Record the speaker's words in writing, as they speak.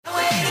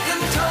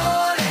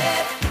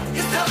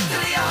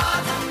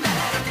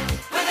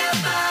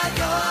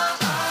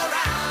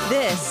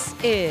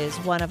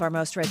one of our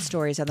most read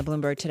stories on the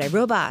Bloomberg today.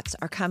 Robots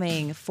are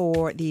coming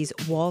for these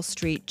Wall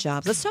Street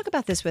jobs. Let's talk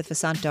about this with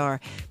Vasant Dhar,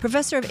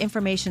 professor of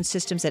information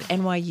systems at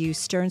NYU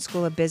Stern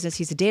School of Business.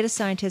 He's a data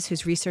scientist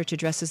whose research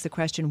addresses the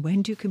question,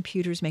 when do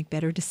computers make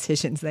better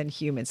decisions than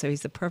humans? So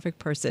he's the perfect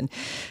person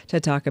to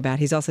talk about.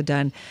 He's also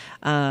done,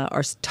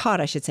 or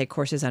taught, I should say,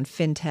 courses on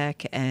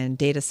fintech and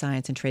data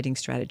science and trading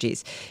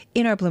strategies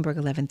in our Bloomberg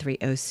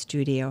 1130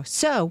 studio.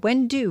 So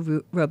when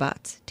do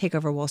robots take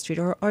over Wall Street,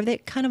 or are they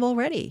kind of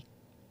already?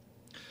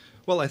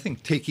 Well, I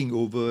think taking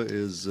over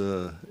is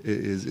a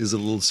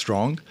little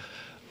strong.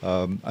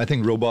 I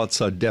think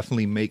robots are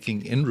definitely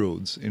making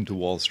inroads into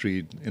Wall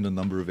Street in a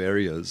number of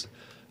areas,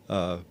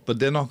 but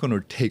they're not going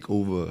to take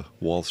over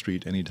Wall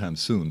Street anytime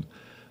soon.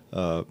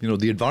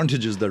 The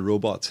advantages that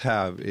robots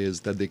have is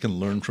that they can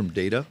learn from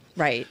data.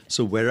 Right.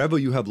 So wherever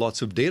you have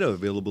lots of data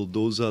available,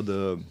 those are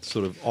the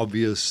sort of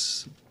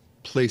obvious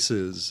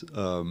places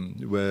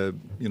where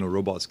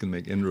robots can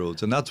make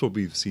inroads, and that's what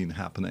we've seen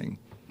happening.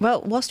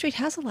 Well, Wall Street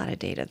has a lot of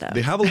data, though.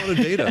 They have a lot of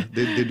data.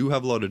 They do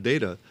have a lot of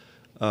data,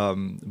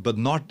 but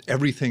not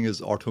everything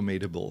is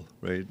automatable,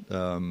 right?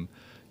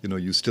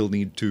 You still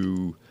need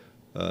to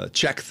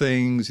check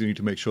things. You need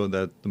to make sure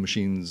that the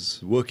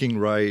machine's working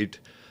right.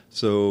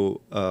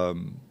 So,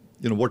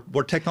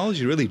 what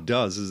technology really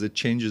does is it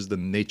changes the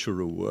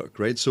nature of work,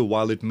 right? So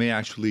while it may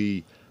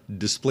actually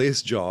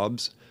displace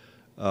jobs,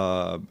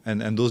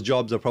 and those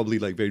jobs are probably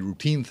like very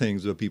routine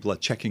things where people are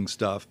checking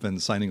stuff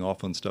and signing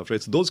off on stuff,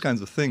 right? So those kinds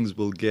of things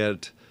will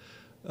get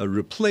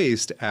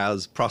replaced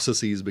as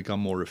processes become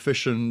more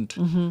efficient.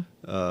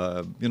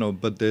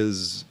 But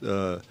there's,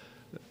 they'll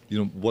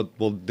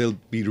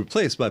be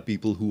replaced by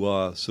people who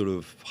are sort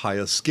of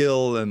higher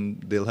skill,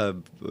 and they'll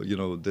have,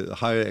 the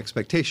higher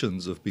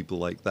expectations of people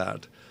like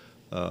that.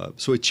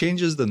 So it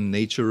changes the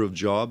nature of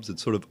jobs. It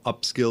sort of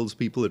upskills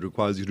people. It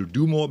requires you to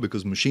do more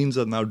because machines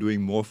are now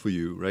doing more for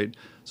you, right?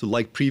 So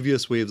like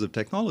previous waves of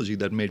technology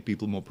that made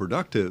people more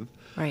productive,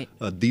 right?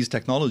 These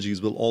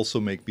technologies will also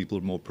make people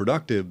more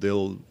productive.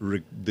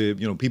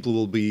 People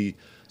will be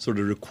sort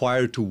of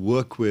required to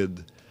work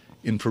with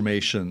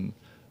information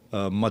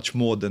much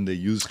more than they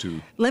used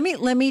to. Let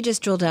me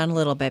just drill down a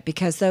little bit,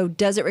 because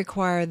does it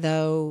require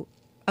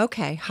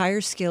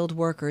higher skilled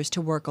workers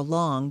to work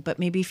along, but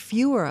maybe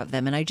fewer of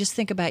them? And I just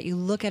think about, you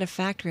look at a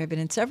factory, I've been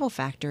in several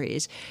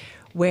factories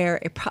where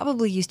it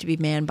probably used to be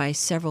manned by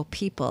several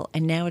people,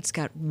 and now it's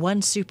got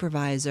one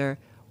supervisor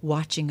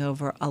watching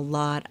over a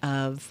lot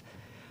of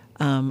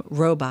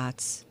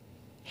robots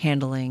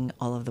handling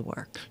all of the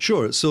work.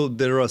 Sure. So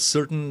there are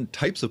certain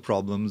types of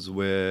problems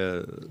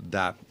where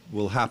that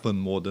will happen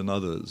more than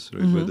others,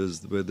 right?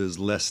 Where there's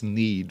less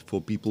need for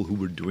people who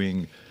were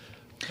doing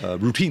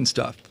routine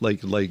stuff,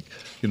 like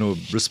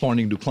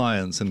responding to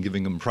clients and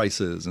giving them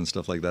prices and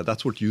stuff like that.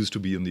 That's what used to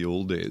be in the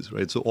old days,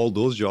 right? So all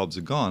those jobs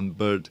are gone,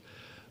 but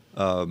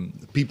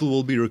people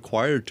will be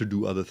required to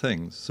do other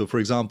things. So, for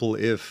example,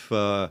 if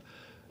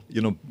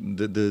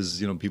there's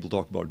people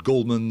talk about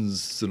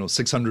Goldman's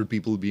 600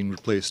 people being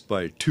replaced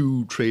by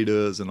 2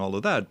 traders and all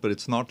of that, but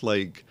it's not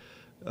like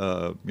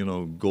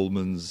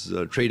Goldman's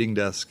trading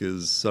desk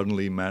is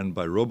suddenly manned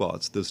by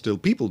robots. There's still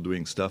people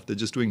doing stuff. They're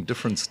just doing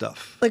different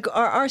stuff. Like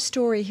our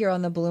story here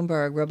on the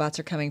Bloomberg, robots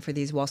are coming for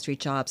these Wall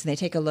Street jobs. And they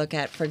take a look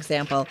at, for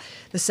example,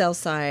 the sell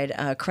side,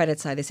 credit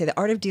side. They say the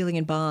art of dealing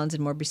in bonds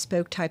and more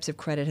bespoke types of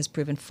credit has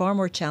proven far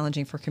more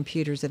challenging for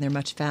computers than their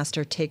much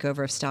faster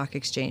takeover of stock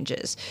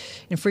exchanges.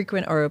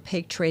 Infrequent or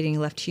opaque trading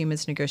left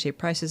humans to negotiate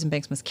prices, and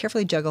banks must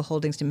carefully juggle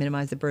holdings to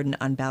minimize the burden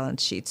on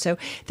balance sheets. So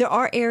there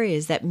are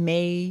areas that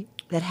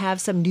have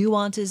some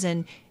nuances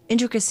and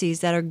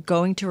intricacies that are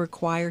going to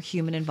require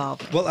human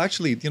involvement. Well,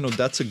 actually,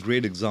 that's a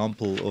great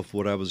example of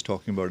what I was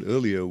talking about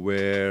earlier,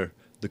 where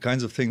the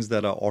kinds of things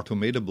that are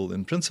automatable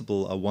in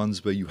principle are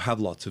ones where you have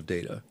lots of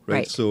data,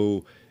 right?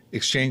 So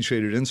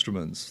exchange-traded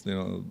instruments,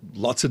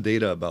 lots of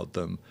data about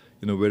them.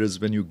 Whereas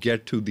when you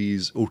get to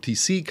these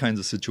OTC kinds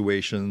of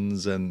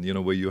situations and,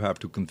 where you have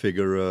to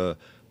configure a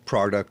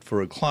product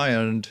for a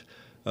client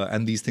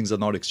and these things are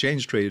not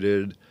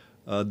exchange-traded,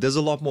 there's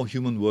a lot more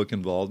human work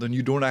involved, and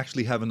you don't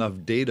actually have enough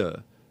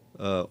data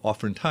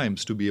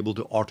oftentimes to be able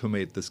to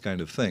automate this kind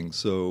of thing.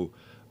 So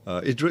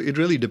it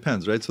really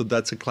depends, right? So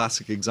that's a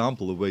classic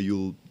example of where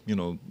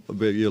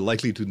where you're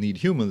likely to need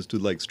humans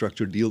to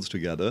structure deals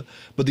together.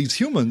 But these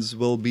humans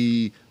will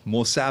be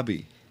more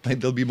savvy, right?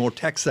 They'll be more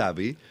tech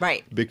savvy,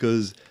 right?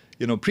 Because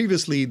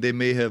previously they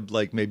may have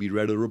maybe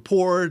read a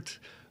report.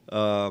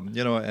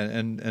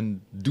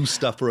 And do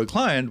stuff for a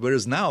client,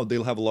 whereas now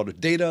they'll have a lot of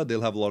data,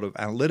 they'll have a lot of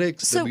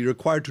analytics, they'll be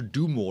required to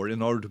do more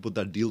in order to put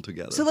that deal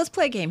together. So let's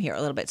play a game here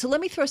a little bit. So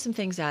let me throw some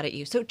things out at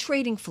you. So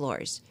trading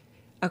floors,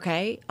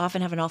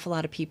 often have an awful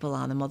lot of people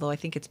on them, although I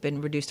think it's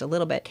been reduced a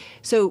little bit.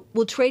 So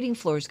will trading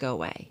floors go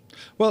away?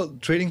 Well,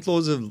 trading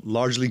floors have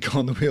largely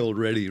gone away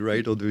already,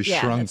 right? Or they've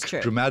shrunk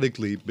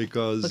dramatically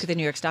because... Look at the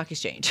New York Stock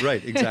Exchange.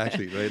 Right,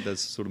 exactly, right?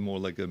 That's sort of more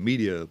like a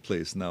media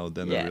place now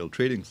than a real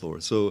trading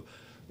floor. So...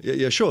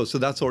 Yeah, sure. So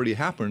that's already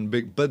happened.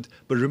 But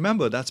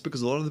remember, that's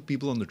because a lot of the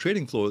people on the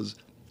trading floors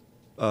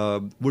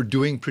were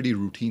doing pretty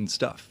routine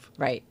stuff.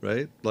 Right.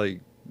 Right?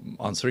 Like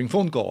answering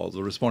phone calls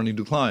or responding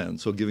to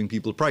clients or giving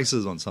people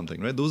prices on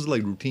something, right? Those are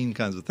like routine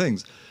kinds of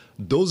things.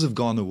 Those have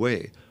gone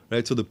away,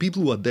 right? So the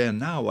people who are there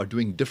now are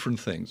doing different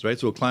things, right?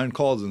 So a client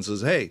calls and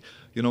says, hey,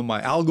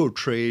 my algo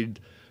trade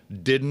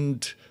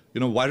didn't,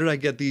 why did I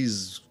get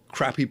these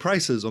crappy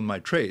prices on my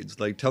trades?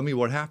 Like, tell me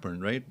what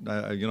happened, right?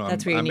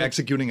 I'm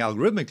executing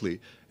algorithmically.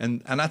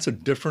 And that's a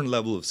different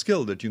level of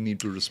skill that you need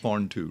to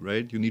respond to,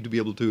 right? You need to be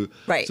able to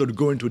sort of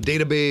go into a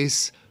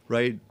database,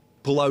 right?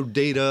 Pull out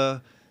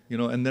data,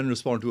 and then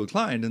respond to a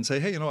client and say,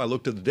 hey, I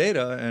looked at the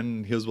data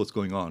and here's what's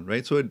going on,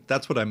 right? So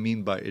that's what I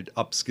mean by it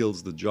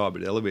upskills the job.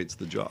 It elevates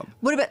the job.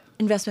 What about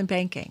investment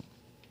banking,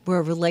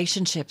 where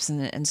relationships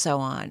and so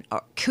on?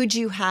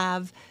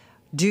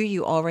 Do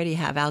you already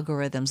have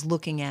algorithms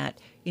looking at,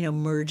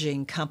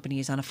 merging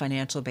companies on a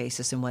financial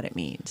basis and what it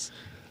means?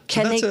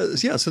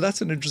 So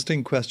that's an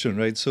interesting question,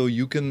 right? So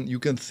you can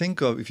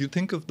think of, if you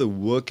think of the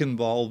work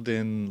involved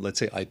in, let's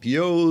say,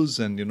 IPOs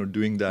and,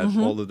 doing that,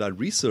 all of that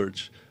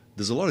research,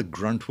 there's a lot of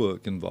grunt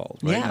work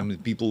involved, right? Yeah. I mean,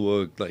 people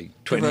work like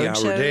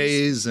 20-hour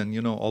days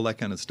and, all that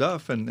kind of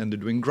stuff, and they're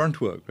doing grunt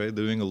work, right?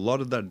 They're doing a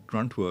lot of that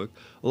grunt work.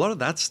 A lot of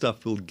that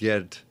stuff will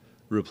get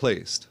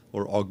replaced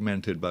or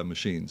augmented by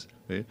machines,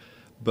 right?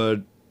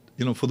 But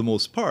for the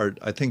most part,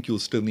 I think you'll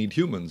still need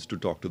humans to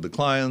talk to the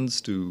clients,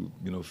 to,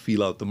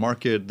 feel out the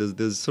market.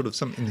 There's sort of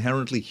some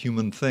inherently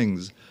human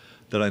things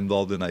that are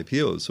involved in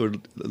IPOs. So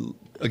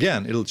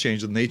it'll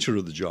change the nature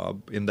of the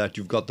job in that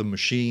you've got the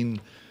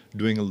machine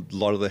doing a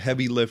lot of the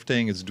heavy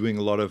lifting. It's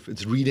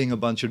reading a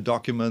bunch of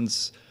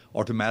documents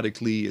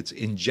automatically. It's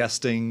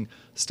ingesting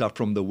stuff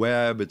from the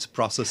web. It's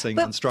processing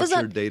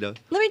unstructured data.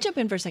 Let me jump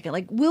in for a second.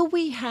 Like, will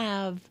we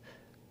have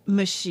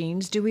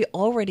machines? Do we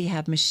already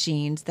have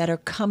machines that are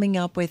coming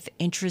up with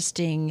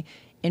interesting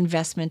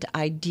investment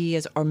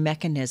ideas or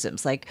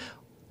mechanisms? Like,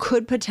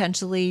 could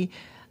potentially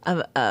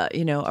a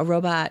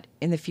robot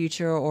in the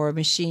future or a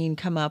machine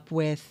come up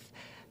with,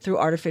 through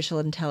artificial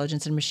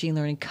intelligence and machine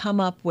learning, come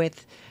up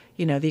with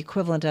the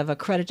equivalent of a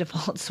credit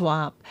default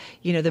swap,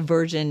 the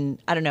version,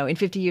 I don't know, in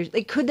 50 years.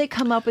 Like, could they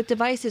come up with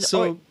devices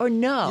or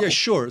no? Yeah,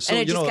 sure. So,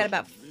 and I just got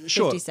about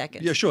 50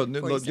 seconds. Yeah, sure.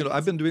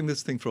 I've been doing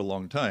this thing for a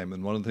long time.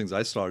 And one of the things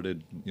I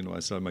started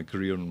my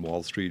career on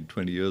Wall Street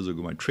 20 years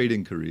ago, my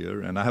trading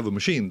career. And I have a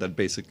machine that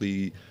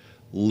basically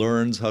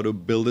learns how to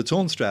build its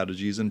own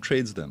strategies and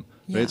trades them.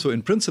 Right? So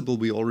in principle,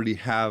 we already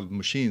have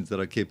machines that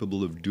are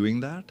capable of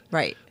doing that.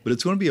 Right. But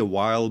it's going to be a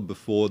while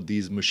before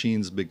these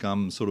machines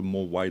become sort of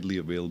more widely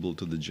available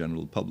to the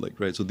general public.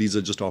 Right. So these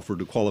are just offered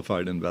to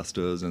qualified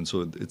investors. And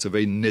so it's a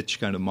very niche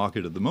kind of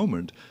market at the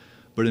moment.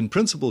 But in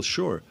principle,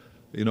 sure.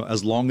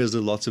 As long as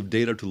there's lots of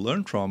data to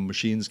learn from,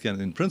 machines can,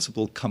 in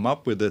principle, come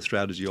up with their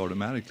strategy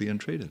automatically and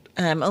trade it.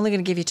 I'm only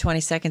going to give you 20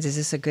 seconds. Is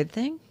this a good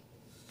thing?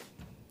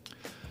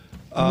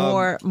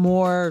 More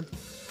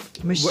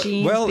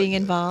machines being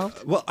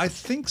involved? Well, I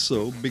think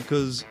so,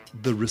 because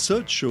the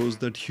research shows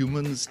that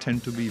humans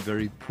tend to be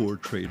very poor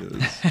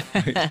traders.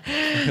 Right?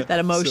 That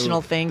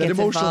emotional thing gets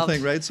involved. That emotional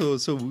thing, right?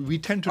 So we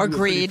tend to do a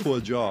pretty poor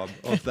job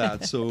of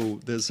that. So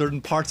there's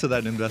certain parts of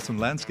that investment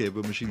landscape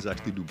where machines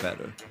actually do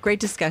better. Great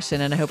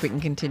discussion, and I hope we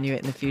can continue it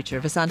in the future.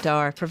 Vasant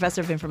Dhar,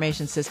 Professor of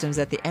Information Systems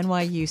at the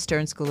NYU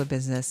Stern School of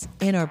Business,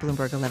 in our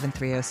Bloomberg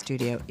 1130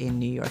 studio in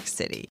New York City.